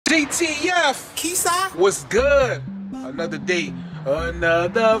GTF, Keyside? what's good? Another day,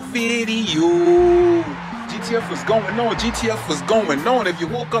 another video. GTF was going on, GTF was going on. If you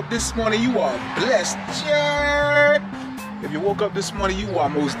woke up this morning, you are blessed. Jared. If you woke up this morning, you are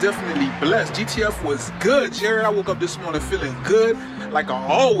most definitely blessed. GTF was good, Jared. I woke up this morning feeling good, like I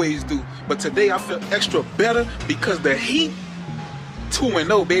always do. But today I feel extra better because the Heat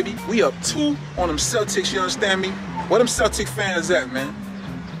 2-0, baby. We up 2 on them Celtics, you understand me? Where them Celtic fans at, man?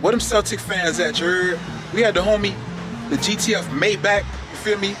 Where them Celtic fans at, you heard? We had the homie, the GTF Maybach, you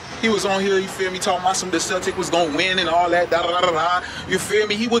feel me? He was on here, you feel me, talking about the Celtic was gonna win and all that, da-da-da-da-da. You feel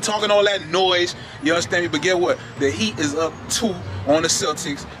me? He was talking all that noise, you understand me? But get what? The Heat is up 2 on the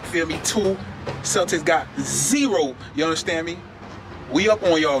Celtics, feel me? 2. Celtics got 0, you understand me? We up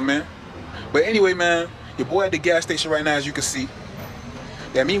on y'all, man. But anyway, man, your boy at the gas station right now, as you can see.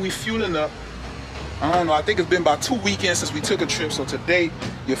 That means we fueling up. I don't know, I think it's been about 2 weekends since we took a trip, so today,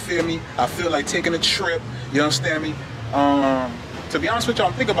 you feel me, I feel like taking a trip, you understand me? To be honest with you,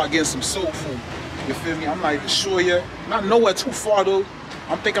 I'm thinking about getting some soul food, you feel me? I'm not even sure yet, not nowhere too far though.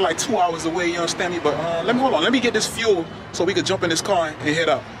 I'm thinking like 2 hours away, you understand me? But hold on, let me get this fuel so we can jump in this car and head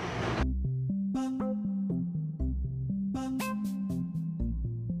out.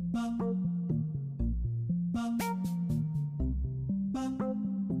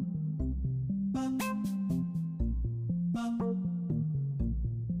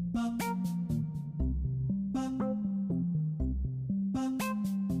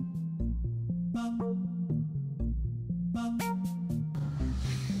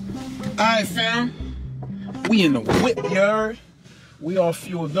 Alright, fam, we in the whip, you heard? We all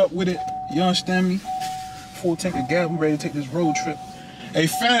fueled up with it, you understand me? Full tank of gas, we ready to take this road trip. Hey,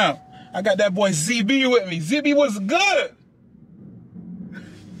 fam, I got that boy ZB with me. ZB, what's good?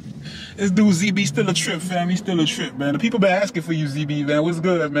 This dude ZB still a trip, fam. He's still a trip, man. The people been asking for you, ZB, man. What's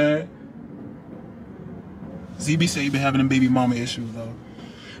good, man? ZB said you been having them baby mama issues, though.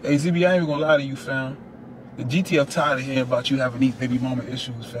 Hey, ZB, I ain't even gonna lie to you, fam. The GTF tired of hearing about you having these baby mama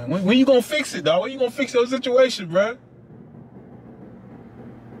issues, fam. When you gonna fix it, dog? When you gonna fix your situation, bruh?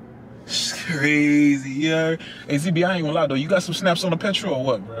 It's crazy, yeah. Hey, ZB, I ain't gonna lie, though. You got some snaps on the petrol or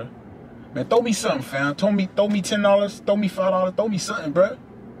what, bruh? Man, throw me something, fam. Throw me $10, throw me $5, throw me something, bruh.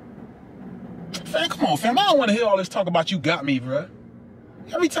 Fam, come on, fam. I don't want to hear all this talk about you got me, bruh.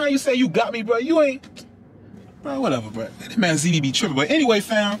 Every time you say you got me, bruh, you ain't... Bruh, whatever, bruh. That man ZB be tripping. But anyway,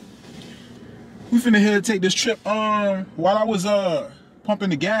 fam, we finna head take this trip. While I was pumping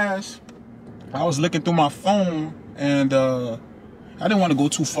the gas, I was looking through my phone and I didn't want to go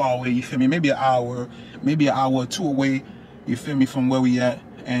too far away, you feel me? Maybe an hour or 2 away, you feel me, from where we at.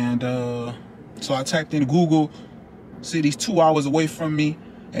 And so I typed in Google cities 2 hours away from me.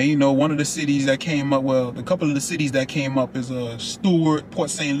 And you know, one of the cities that came up, well, a couple of the cities that came up is Stewart, Port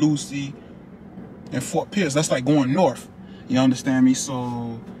St. Lucie, and Fort Pierce. That's like going north, you understand me?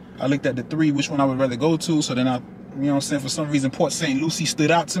 So I looked at the 3, which one I would rather go to. So then I, you know what I'm saying, for some reason, Port St. Lucie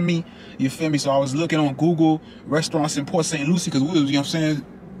stood out to me. You feel me? So I was looking on Google restaurants in Port St. Lucie because we was, you know what I'm saying,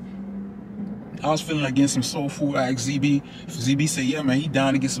 I was feeling like getting some soul food. I asked ZB. If ZB said, yeah, man, he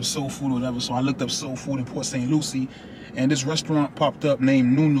down to get some soul food or whatever. So I looked up soul food in Port St. Lucie. And this restaurant popped up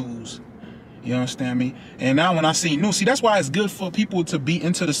named Nunu's. You understand me? And now when I see new, see, that's why it's good for people to be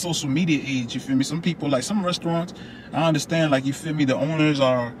into the social media age. You feel me? Some people, like some restaurants, I understand, like, you feel me, the owners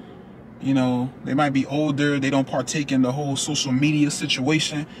are, you know, they might be older, they don't partake in the whole social media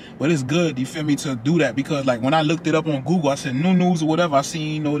situation, but it's good, you feel me, to do that, because like when I looked it up on Google, I said new news or whatever, I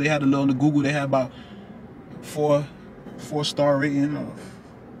seen, you know, they had a little on the Google, they had about 4-star rating, or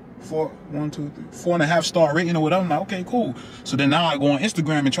 4.5 star rating or whatever. I'm like, okay, cool. So then now I go on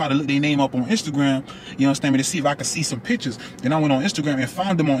Instagram and try to look their name up on Instagram, you understand me, to see if I could see some pictures. Then I went on Instagram and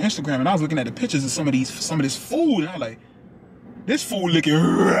found them on Instagram, and I was looking at the pictures of some of this food, and I was like, this food looking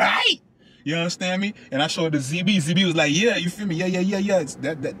right. You understand me? And I showed the ZB. ZB was like, yeah, you feel me? Yeah. It's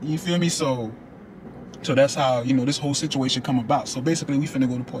that, you feel me? So that's how, you know, this whole situation come about. So basically, we finna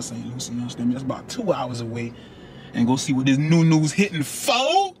go to Port St. Lucie, you understand me? That's about 2 hours away, and go see what this new news hitting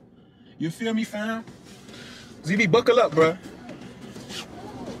for. You feel me, fam? ZB, buckle up, bruh.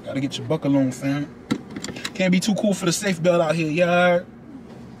 Gotta get your buckle on, fam. Can't be too cool for the safe belt out here, you heard?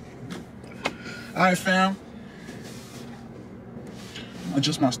 All right, fam.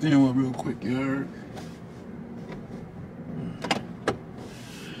 Adjust my steering wheel real quick, you heard?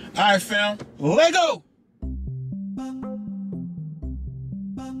 All right, fam. Lego!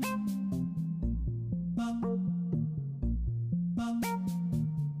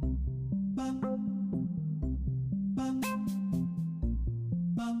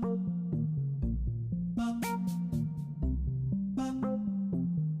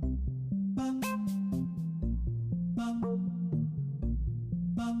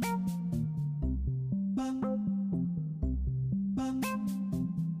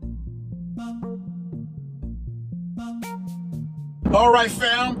 All right,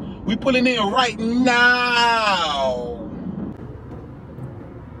 fam. We pulling in right now.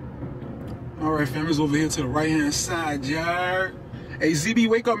 All right, fam. It's over here to the right-hand side, yard. Hey, ZB,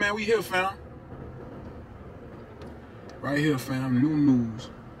 wake up, man. We here, fam. Right here, fam. New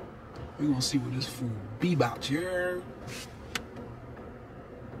news. We gonna see what this fool be about, yard.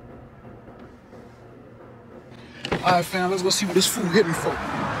 All right, fam. Let's go see what this fool hitting for.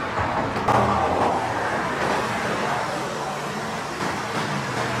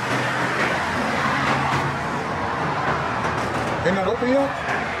 They not open yet?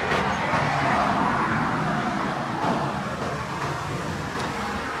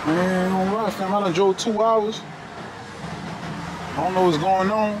 Man, all right, fam. I done drove 2 hours. I don't know what's going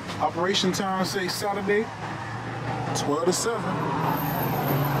on. Operation time say Saturday, 12 to 7.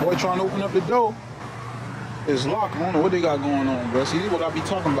 Boy trying to open up the door. It's locked. I don't know what they got going on, bro. See, this is what I be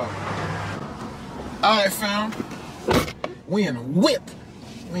talking about. All right, fam. We in a whip.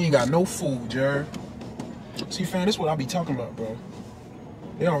 We ain't got no food, Jared. See, fam, this is what I be talking about, bro.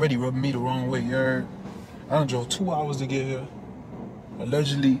 They already rubbing me the wrong way, Jared. I done drove 2 hours to get here.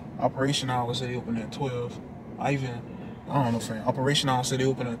 Allegedly, operation hours say they open at 12. I don't know, fam. Operation hours say they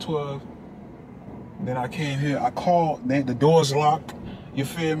open at 12. Then I came here. I called. Then the door's locked. You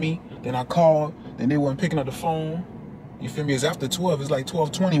feel me? Then I called. Then they weren't picking up the phone. You feel me? It's after 12. It's like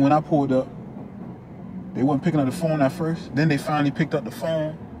 12:20 when I pulled up. They weren't picking up the phone at first. Then they finally picked up the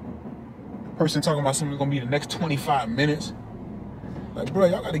phone. The person talking about something's gonna be the next 25 minutes. Like, bro,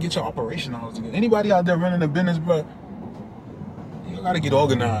 y'all gotta get your operation hours together. Anybody out there running a business, bro, y'all gotta get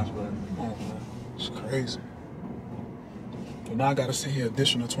organized, bro. Come on, bro. It's crazy. So now I gotta sit here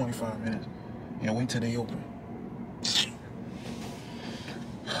additional 25 minutes and wait till they open.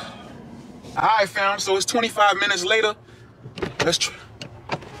 All right, fam. So it's 25 minutes later. Let's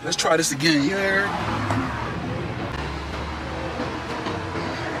try this again. You heard?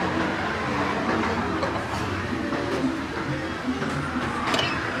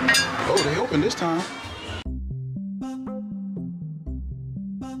 Oh, they open this time.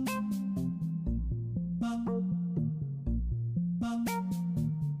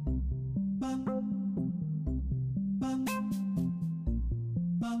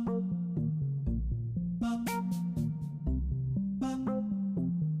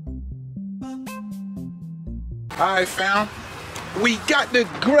 All right, fam. We got the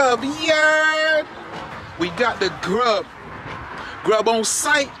grub, yeah. We got the grub. Grub on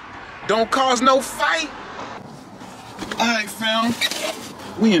site. Don't cause no fight. All right, fam.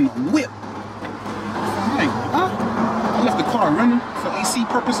 We in the whip. I left the car running for AC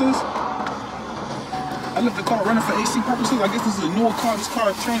purposes. I guess this is a newer car. This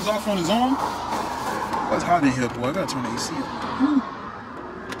car turns off on its own. It's hot in here, boy. I gotta turn the AC up.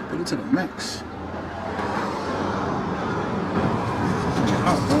 Put it to the max.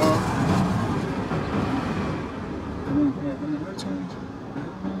 Hot, boy.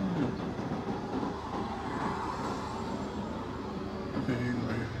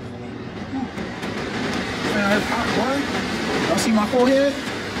 Man, it's hot, boy. Y'all see my forehead?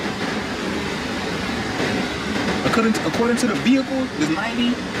 According to the vehicle, it's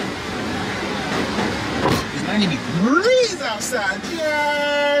 90 degrees outside,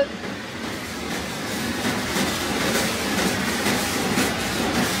 yeah.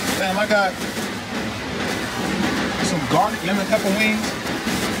 Damn, I got some garlic lemon pepper wings.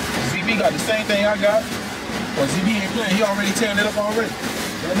 ZB got the same thing I got. Well, ZB ain't playing. He already tearing it up already.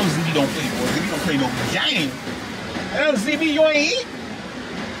 I know ZB don't play, boy. ZB don't play no game. Hell, ZB, you ain't eat?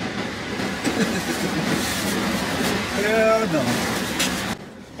 Hell no.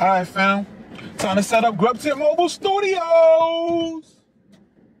 All right, fam. Time to set up Grubtent Mobile Studios.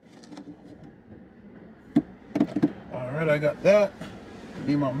 All right, I got that.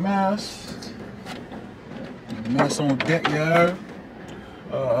 Need my mask. Mask on deck, you heard?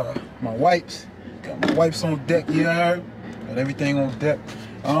 My wipes. Got my wipes on deck, you heard? Got everything on deck.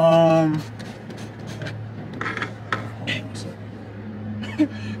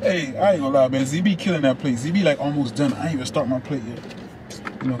 Hey, I ain't gonna lie, man. ZB killing that plate. ZB like almost done. I ain't even start my plate yet.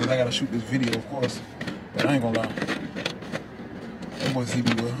 You know, cause I gotta shoot this video, of course. But I ain't gonna lie. That boy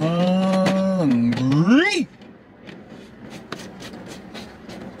ZB was hungry.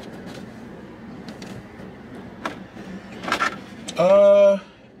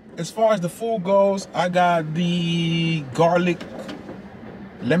 As far as the food goes, I got the garlic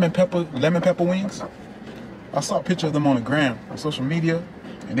lemon pepper wings. I saw a picture of them on the gram, on social media,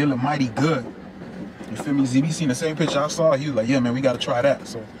 and they look mighty good. You feel me? ZB seen the same picture I saw. He was like, yeah, man, we got to try that.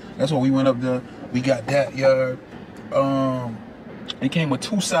 So that's what we went up there. We got that, yeah. It came with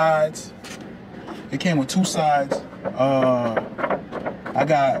two sides. I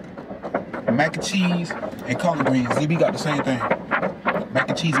got mac and cheese and collard greens. ZB got the same thing. Mac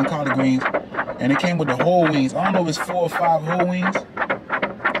and cheese and collard greens. And it came with the whole wings. I don't know if it's 4 or 5 whole wings.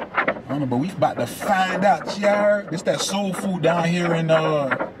 I don't know, but we about to find out, y'all. It's that soul food down here in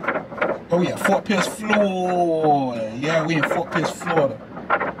oh yeah, Fort Pierce, Florida. Yeah, we in Fort Pierce, Florida.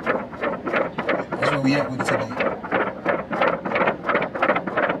 That's where we at with it today.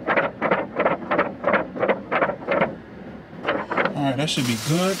 Alright, that should be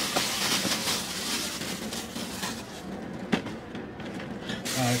good.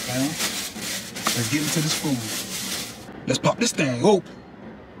 Alright, fam. Let's get into this food. Let's pop this thing open.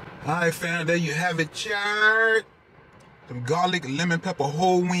 Alright, fam, there you have it, y'all. Them garlic, lemon pepper,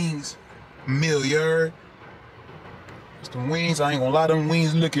 whole wings meal, y'all. It's them wings, I ain't gonna lie, them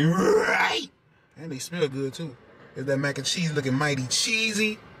wings looking right. And they smell good too. There's that mac and cheese looking mighty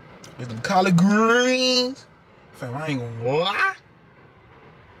cheesy. There's them collard greens. Fam, I ain't gonna lie.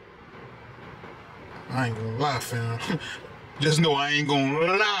 I ain't gonna lie, fam. Just know I ain't gonna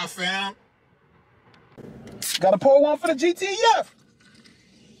lie, fam. Gotta pour one for the GTF.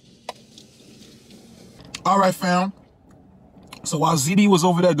 Alright, fam. So while ZB was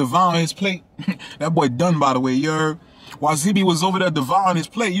over there devouring his plate, that boy done, by the way, you heard? While ZB was over there devouring his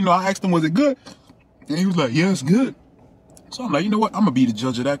plate, you know, I asked him, was it good? And he was like, yeah, it's good. So I'm like, you know what? I'm gonna be the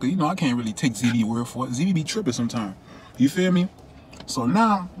judge of that, because, you know, I can't really take ZB word for it. ZB be tripping sometimes. You feel me? So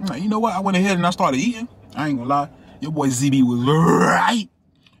now, I'm like, you know what? I went ahead and I started eating. I ain't gonna lie. Your boy ZB was right.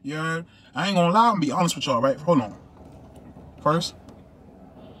 You heard? I ain't gonna lie. I'm gonna be honest with y'all, right? Hold on. First,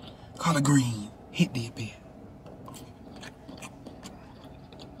 collard green. Hit that bit.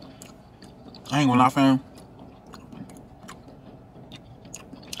 I ain't gonna lie, fam.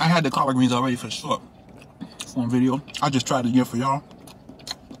 I had the collard greens already for sure. On video. I just tried it again for y'all.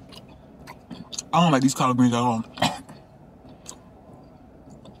 I don't like these collard greens at all.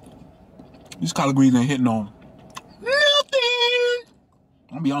 These collard greens ain't hitting on nothing. I'm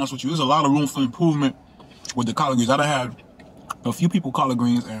gonna be honest with you. There's a lot of room for improvement with the collard greens. I done had a few people collard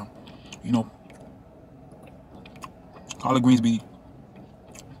greens, and you know, collard greens be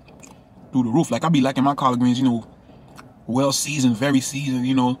through the roof. Like I be liking my collard greens, you know, well seasoned, very seasoned.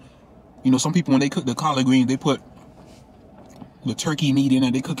 You know, some people when they cook the collard greens, they put the turkey meat in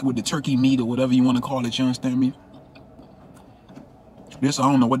it. They cook it with the turkey meat or whatever you want to call it. You understand me? This, I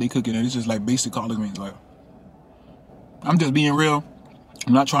don't know what they cook it in. It's just like basic collard greens. Like, I'm just being real.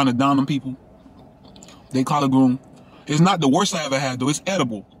 I'm not trying to down them people. They collard green. It's not the worst I ever had though. It's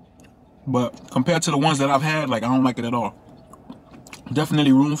edible. But compared to the ones that I've had, like I don't like it at all.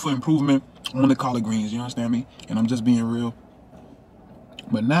 Definitely room for improvement on the collard greens. You understand me? And I'm just being real.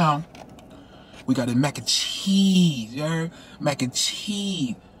 But now, we got the mac and cheese. You heard? Mac and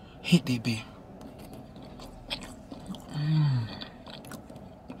cheese. Hit that bit.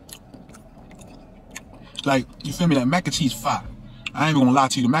 Like, you feel me? That mac and cheese fire. I ain't even gonna lie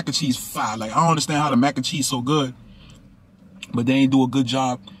to you. The mac and cheese fire. Like, I don't understand how the mac and cheese so good, but they ain't do a good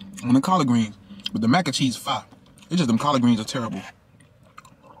job on the collard greens. But the mac and cheese fire. It's just them collard greens are terrible.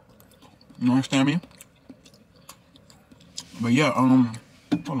 You understand me? But yeah, hold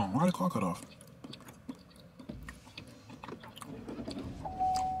on. Why the car cut off?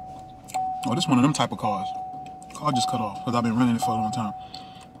 Oh, this one of them type of cars. Car just cut off because I've been running it for a long time.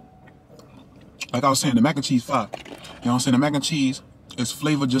 Like I was saying, the mac and cheese fire. You know what I'm saying? The mac and cheese is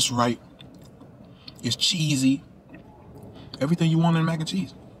flavored just right. It's cheesy. Everything you want in mac and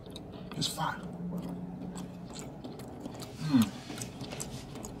cheese. It's fire.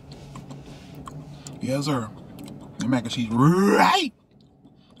 Yes, sir. The mac and cheese right.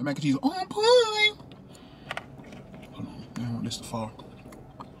 The mac and cheese on point. Hold on. I don't want this to fall.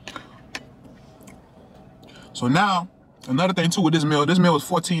 So now, another thing too with this meal. This meal was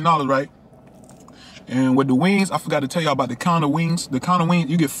 $14, right? And with the wings, I forgot to tell y'all about the counter wings. The counter wings,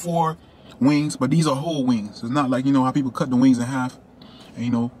 you get 4 wings, but these are whole wings. It's not like, you know, how people cut the wings in half. And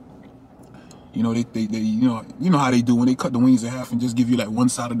you know, they you know how they do when they cut the wings in half and just give you like one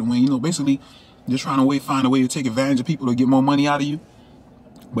side of the wing. You know, basically, just trying to find a way to take advantage of people to get more money out of you.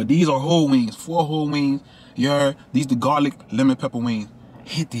 But these are whole wings, 4 whole wings. Yeah, these the garlic lemon pepper wings.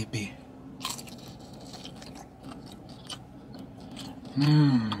 Hit that bit.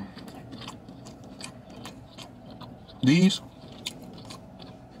 These,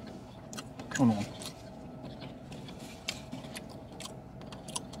 hold on.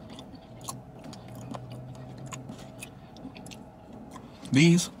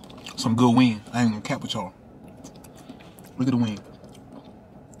 These, some good wing. I ain't gonna cap with y'all. Look at the wing.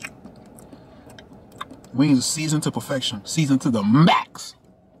 Wings are seasoned to perfection. Seasoned to the max.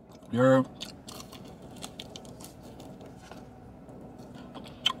 Yeah.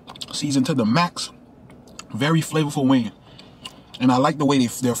 Seasoned to the max. Very flavorful wing. And I like the way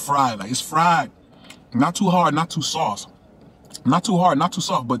they're fried. Like, it's fried. Not too hard, not too soft. Not too hard, not too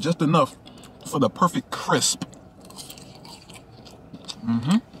soft, but just enough for the perfect crisp.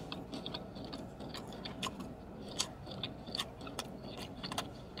 Mm-hmm.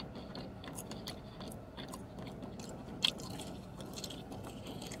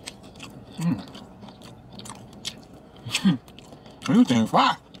 These things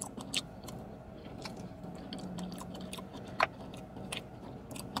fire.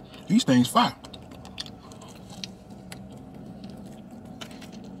 These things fire.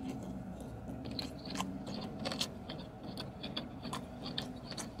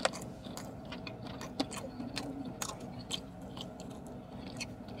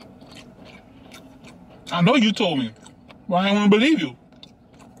 I know you told me, but I didn't want to believe you.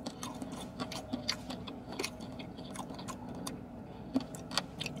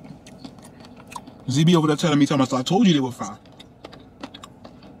 ZB over there telling me, I told you they were fire.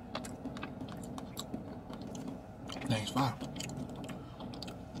 Thanks, fire.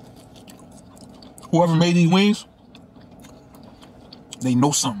 Whoever made these wings, they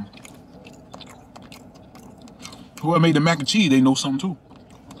know something. Whoever made the mac and cheese, they know something too.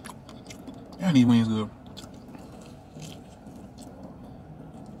 Yeah, these wings good.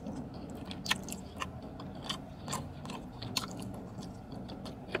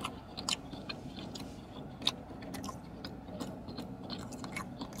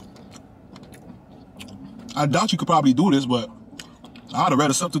 I doubt you could probably do this, but I'd have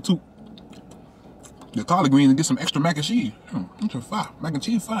rather substitute the collard greens and get some extra mac and cheese. That's a fire. Mac and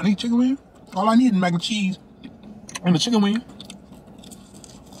cheese, fire. I need chicken wing. All I need is mac and cheese and the chicken wing.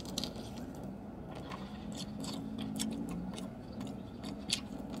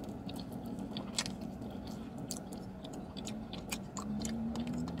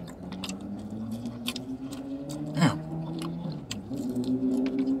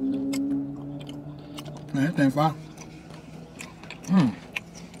 Man, that thing fire.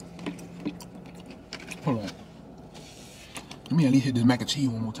 Hold on. Let me at least hit this mac and cheese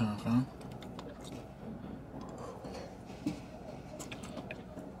one more time, fam.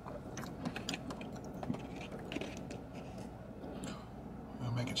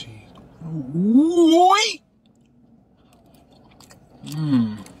 Mac and cheese. Wait!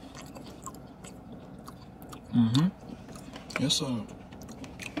 Yes, sir.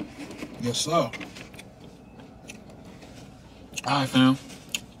 Yes, sir. Alright, fam.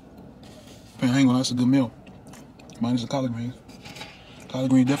 I ain't gonna lie, that's a good meal. Minus the collard greens.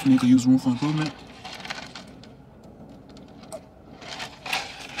 Collard greens definitely could use room for improvement.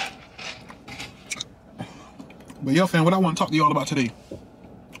 But yo, fam, what I want to talk to y'all about today.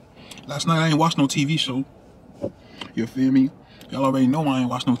 Last night I ain't watched no TV show. You feel me? Y'all already know I ain't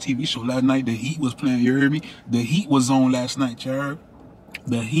watched no TV show. Last night the Heat was playing, you heard me? The Heat was on last night, you heard?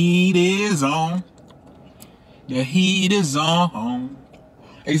 The Heat is on. The Heat is on.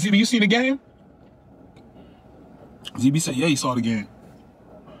 Hey, ZB, you seen the game? ZB said, yeah, he saw the game.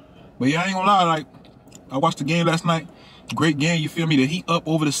 But yeah, I ain't gonna lie, like, I watched the game last night. Great game, you feel me? The Heat up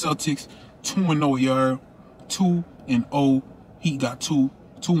over the Celtics, 2-0, y'all. 2-0. Heat got two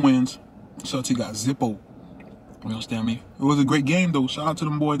wins. Celtics got Zippo. You understand me? It was a great game, though. Shout out to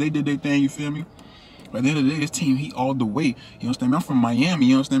them boys. They did their thing, you feel me? But at the end of the day, this team Heat all the way. You understand me? I'm from Miami,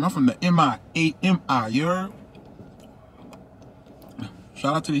 you understand me? I'm from the MI, you heard?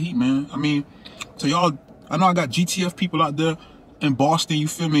 Shout out to the Heat, man. I mean, to y'all, I know I got GTF people out there in Boston, you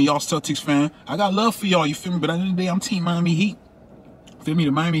feel me? Y'all Celtics fan. I got love for y'all, you feel me? But at the end of the day, I'm Team Miami Heat. Feel me?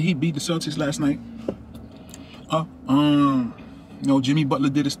 The Miami Heat beat the Celtics last night. You know, Jimmy Butler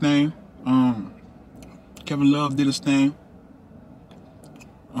did his thing. Kevin Love did his thing.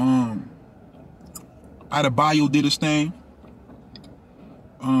 Adebayo did his thing.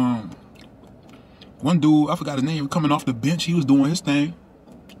 One dude, I forgot his name, coming off the bench, he was doing his thing.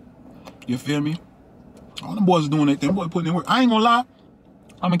 You feel me? All them boys are doing their thing. Boy, putting in work. I ain't gonna lie.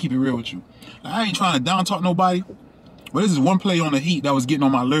 I'm gonna keep it real with you. Like, I ain't trying to down talk nobody. But this is one play on the Heat that was getting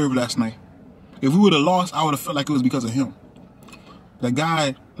on my nerve last night. If we would have lost, I would have felt like it was because of him. The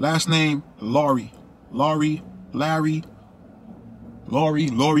guy, last name, Larry, whatever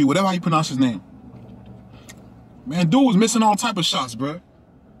how you pronounce his name. Man, dude was missing all type of shots, bro.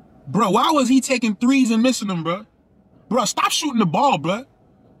 Bro, why was he taking threes and missing them, bro? Bro, stop shooting the ball, bro.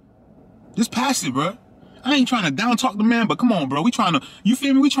 Just pass it, bro. I ain't trying to down talk the man, but come on, bro. We trying to, you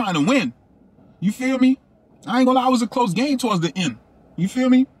feel me? We trying to win. You feel me? I ain't gonna lie, it was a close game towards the end. You feel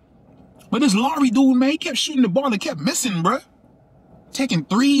me? But this Laurie dude, man, he kept shooting the ball and kept missing, bro. Taking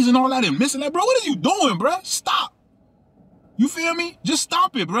threes and all that and missing. Like, bro, what are you doing, bro? Stop. You feel me? Just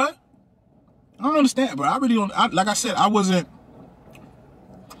stop it, bro. I don't understand, bro. I really don't. Like I said, I wasn't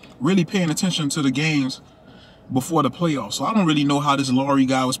really paying attention to the games before the playoffs, so I don't really know how this Laurie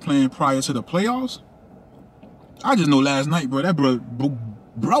guy was playing prior to the playoffs. I just know last night, bro, that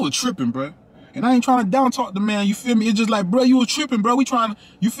bro was tripping, bro. And I ain't trying to down talk the man, you feel me? It's just like, bro, you was tripping, bro. We trying to,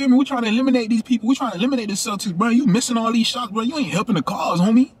 you feel me? We trying to eliminate these people. We trying to eliminate the Celtics, bro. You missing all these shots, bro. You ain't helping the cause,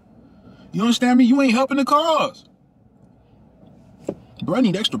 homie. You understand me? You ain't helping the cause. Bro, I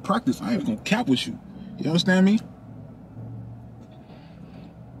need extra practice. I ain't gonna cap with you. You understand me?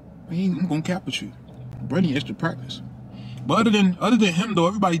 I ain't gonna cap with you. Bro, I need extra practice. But other than him though,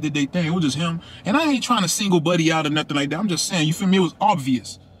 everybody did their thing. It was just him. And I ain't trying to single Buddy out or nothing like that. I'm just saying, you feel me? It was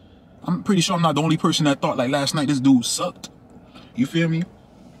obvious. I'm pretty sure I'm not the only person that thought like last night this dude sucked. You feel me?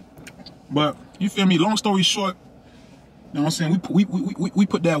 But you feel me? Long story short, you know what I'm saying? We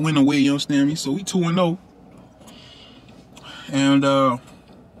put that win away. You understand me? So we 2-0. And I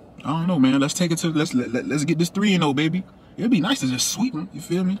don't know, man. Let's take it to let's get this 3-0, baby. It'd be nice to just sweep them. You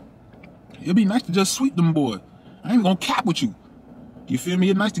feel me? It'd be nice to just sweep them, boy. I ain't gonna cap with you. You feel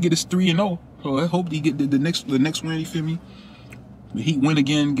me? It's nice to get this 3-0. So I hope he get the next win. You feel me? The Heat win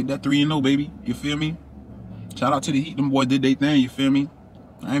again, get that 3-0, baby. You feel me? Shout out to the Heat. Them boys did their thing, you feel me?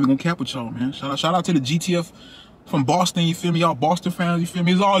 I ain't even gonna cap with y'all, man. Shout out to the GTF from Boston, you feel me? Y'all Boston fans, you feel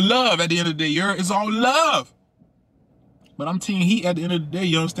me? It's all love at the end of the day, it's all love. But I'm Team Heat at the end of the day,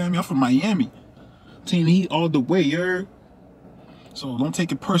 you understand me? I'm from Miami. Team Heat all the way, you heard? So don't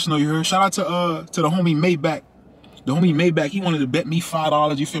take it personal, you heard? Shout out to the homie Maybach. The homie Maybach, he wanted to bet me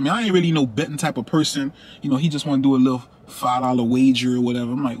 $5, you feel me? I ain't really no betting type of person. You know, he just want to do a little $5 wager or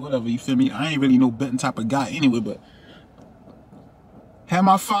whatever. I'm like, whatever, you feel me? I ain't really no betting type of guy anyway, but have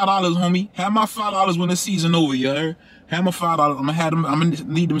my $5, homie. Have my $5 when the season over, you heard? Have my $5. I'm gonna have them. I'm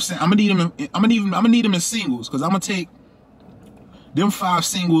gonna need them in singles, because I'm gonna take them 5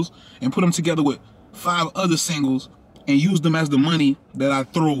 singles and put them together with 5 other singles and use them as the money that I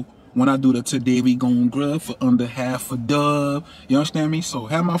throw when I do the Today We Gon' Grub for under half a dub. You understand me? So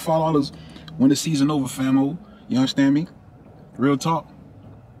have my $5 when the season over, famo. You understand me? Real talk.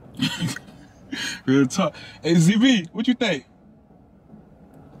 Real talk. Hey, ZB, what you think?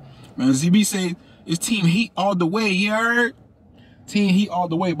 Man, ZB say it's Team Heat all the way, you heard? Team Heat all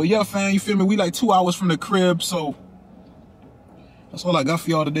the way. But yeah, fam, you feel me? We like 2 hours from the crib, so that's all I got for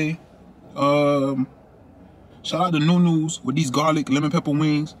y'all today. Shout out to Nunu's with these garlic lemon pepper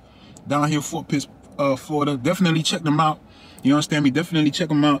wings down here in Fort Pierce, Florida. Definitely check them out. You understand me? Definitely check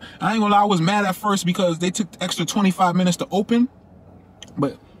them out. I ain't gonna lie, I was mad at first because they took the extra 25 minutes to open.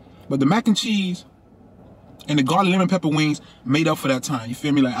 But the mac and cheese and the garlic lemon pepper wings made up for that time. You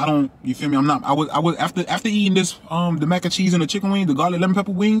feel me? Like you feel me? I was after eating this the mac and cheese and the chicken wings, the garlic lemon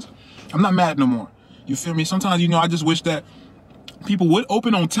pepper wings, I'm not mad no more. You feel me? Sometimes, you know, I just wish that people would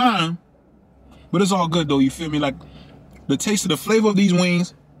open on time. But it's all good though, you feel me? Like the taste of the flavor of these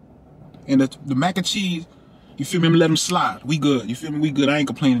wings and the mac and cheese, you feel me? I'm gonna let them slide. We good. You feel me? We good. I ain't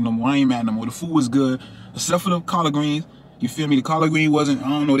complaining no more. I ain't mad no more. The food was good. Except for the collard greens. You feel me? The collard green wasn't, I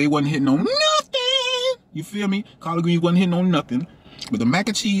don't know, they wasn't hitting on nothing. You feel me? Collard greens wasn't hitting on nothing. But the mac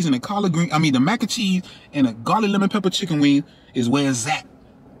and cheese and the the mac and cheese and the garlic lemon pepper chicken wing is where it's at.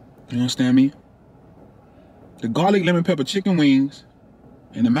 You understand me? The garlic lemon pepper chicken wings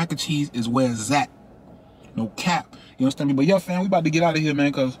and the mac and cheese is where it's at. No cap. You understand me? But yeah, fam, we about to get out of here,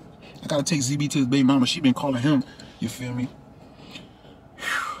 man, because I gotta take ZB to his baby mama. She been calling him. You feel me?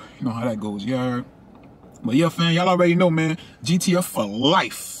 You know how that goes, you heard? But yeah, fam, y'all already know, man. GTF for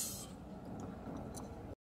life.